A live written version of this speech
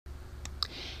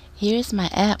Here is my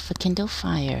app for Kindle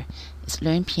Fire. It's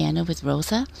Learn Piano with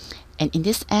Rosa, and in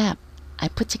this app I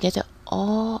put together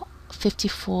all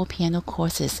 54 piano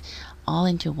courses all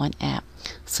into one app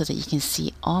so that you can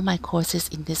see all my courses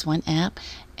in this one app,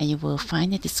 and you will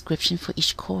find a description for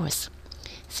each course.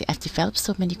 See, I've developed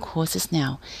so many courses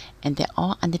now, and they're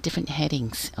all under different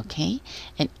headings, okay?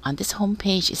 And on this home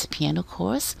page is a piano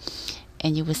course,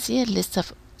 and you will see a list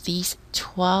of these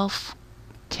 12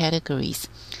 categories.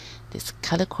 This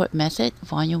color chord method,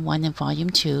 volume 1 and volume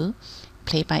 2,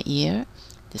 play by ear,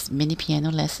 this mini piano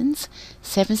lessons,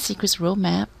 7 secrets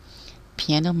roadmap,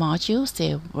 piano modules,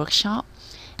 their workshop,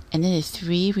 and then the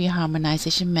 3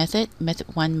 reharmonization method, method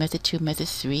 1, method 2, method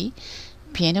 3,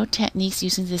 piano techniques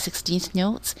using the 16th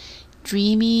notes,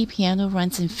 dreamy piano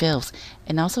runs and fills,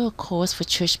 and also a course for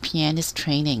church pianist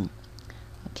training.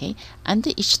 Okay, under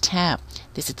each tab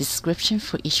there's a description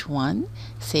for each one.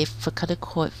 Say for color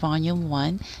chord volume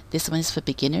 1, this one is for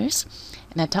beginners,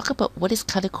 and I talk about what is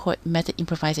color chord method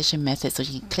improvisation method, so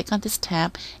you can click on this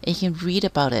tab and you can read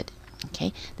about it.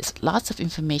 Okay, there's lots of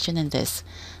information in this.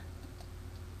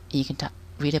 You can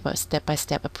read about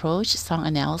step-by-step approach, song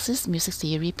analysis, music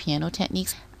theory, piano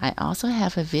techniques. I also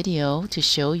have a video to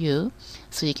show you,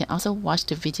 so you can also watch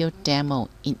the video demo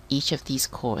in each of these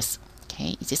courses.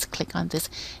 Okay, you just click on this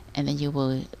and then you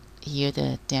will hear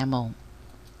the demo.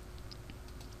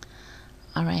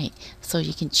 Alright, so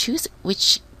you can choose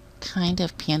which kind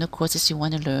of piano courses you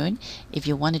want to learn. If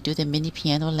you want to do the mini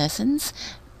piano lessons,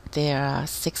 there are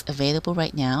 6 available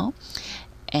right now,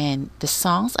 and the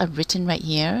songs are written right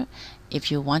here.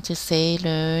 If you want to say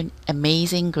learn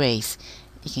Amazing Grace,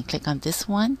 you can click on this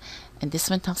one, and this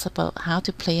one talks about how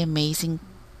to play Amazing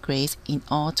Grace in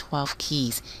all 12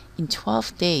 keys in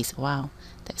 12 days. Wow,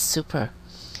 that's super.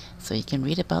 So you can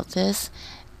read about this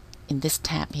in this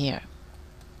tab here.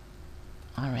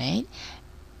 Alright,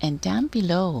 and down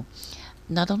below,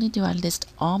 not only do I list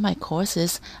all my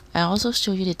courses, I also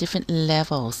show you the different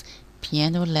levels,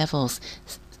 piano levels.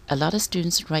 A lot of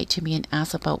students write to me and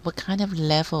ask about what kind of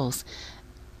levels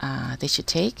they should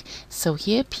take. So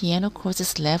here, piano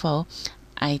courses level,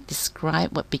 I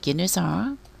describe what beginners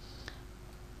are,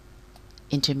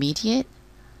 intermediate,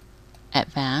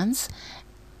 advanced,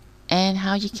 and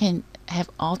how you can have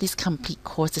all these complete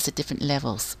courses at different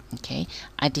levels. Okay,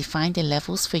 I define the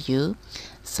levels for you.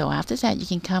 So after that, you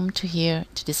can come to here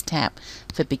to this tab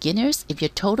for beginners. If you're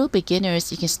total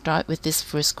beginners, you can start with this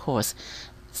first course,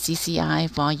 CCI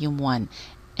volume 1,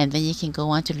 and then you can go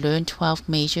on to learn 12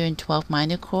 major and 12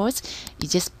 minor chords. You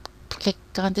just click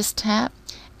on this tab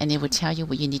and it will tell you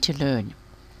what you need to learn.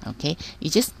 Okay, you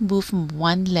just move from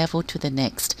one level to the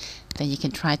next. Then you can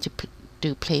try to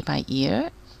do play by ear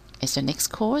as your next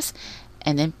course,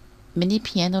 and then mini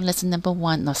piano lesson number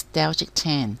 1, nostalgic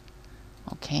 10.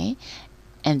 Okay,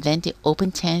 and then the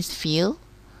open 10th feel,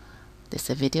 there's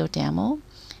a video demo,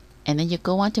 and then you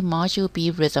go on to module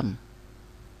B, rhythm,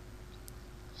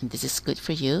 and this is good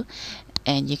for you.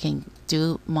 And you can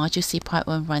do module C, part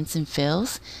 1, runs and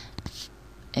fills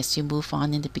as you move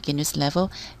on in the beginner's level,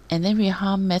 and then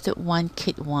reharm method 1,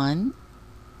 kit 1.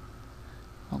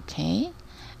 Okay,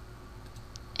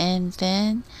 and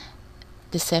then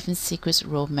the 7 secrets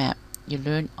roadmap. You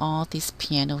learn all these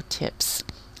piano tips.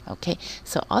 Okay,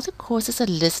 so all the courses are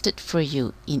listed for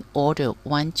you in order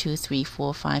 1, 2, 3,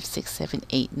 4, 5, 6, 7,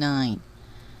 8, 9.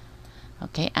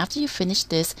 Okay, after you finish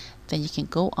this, then you can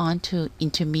go on to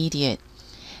intermediate.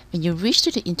 When you reach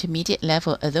to the intermediate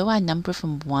level, although I number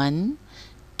from 1,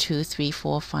 2, 3,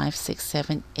 4, 5, 6,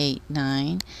 7, 8,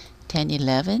 9, 10,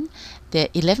 11. There are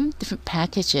 11 different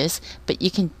packages, but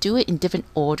you can do it in different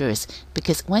orders,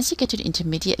 because once you get to the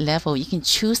intermediate level, you can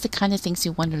choose the kind of things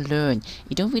you want to learn.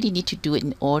 You don't really need to do it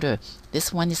in order.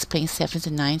 This one is playing 7th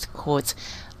and 9th chords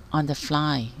on the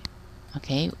fly,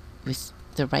 okay, with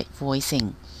the right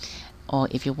voicing. Or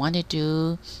if you want to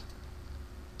do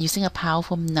using a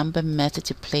powerful number method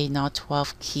to play in all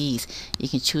 12 keys, you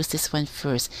can choose this one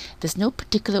first. There's no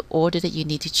particular order that you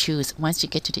need to choose once you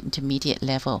get to the intermediate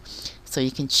level. So you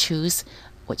can choose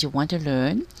what you want to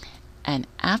learn, and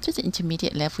after the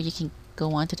intermediate level, you can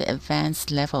go on to the advanced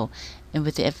level. And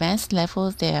with the advanced level,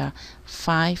 there are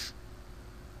 5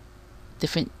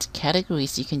 different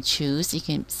categories you can choose. You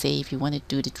can say if you want to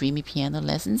do the dreamy piano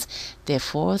lessons, there are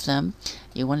 4 of them.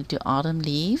 You want to do autumn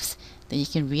leaves, then you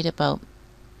can read about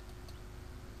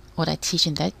what I teach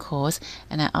in that course,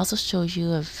 and I also show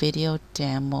you a video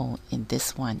demo in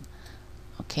this one.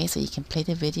 Okay, so you can play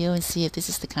the video and see if this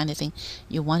is the kind of thing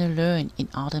you want to learn in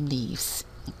autumn leaves.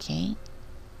 Okay,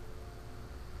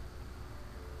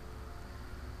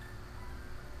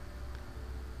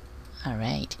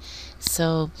 alright,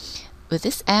 so with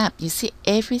this app you see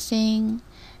everything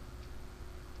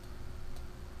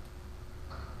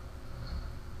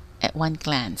at one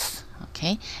glance.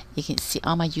 Okay, you can see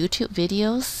all my YouTube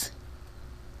videos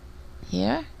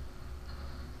here.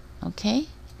 Okay,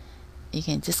 you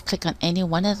can just click on any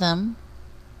one of them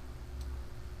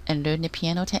and learn the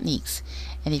piano techniques.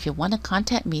 And if you want to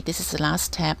contact me, this is the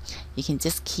last tab. You can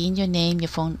just key in your name, your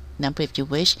phone number if you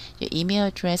wish, your email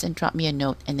address, and drop me a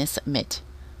note, and then submit.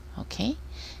 Okay,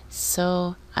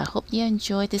 so I hope you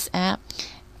enjoyed this app,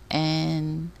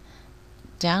 and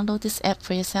download this app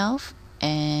for yourself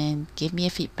and give me a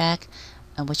feedback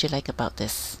on what you like about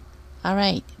this.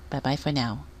 Alright, bye bye for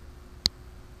now.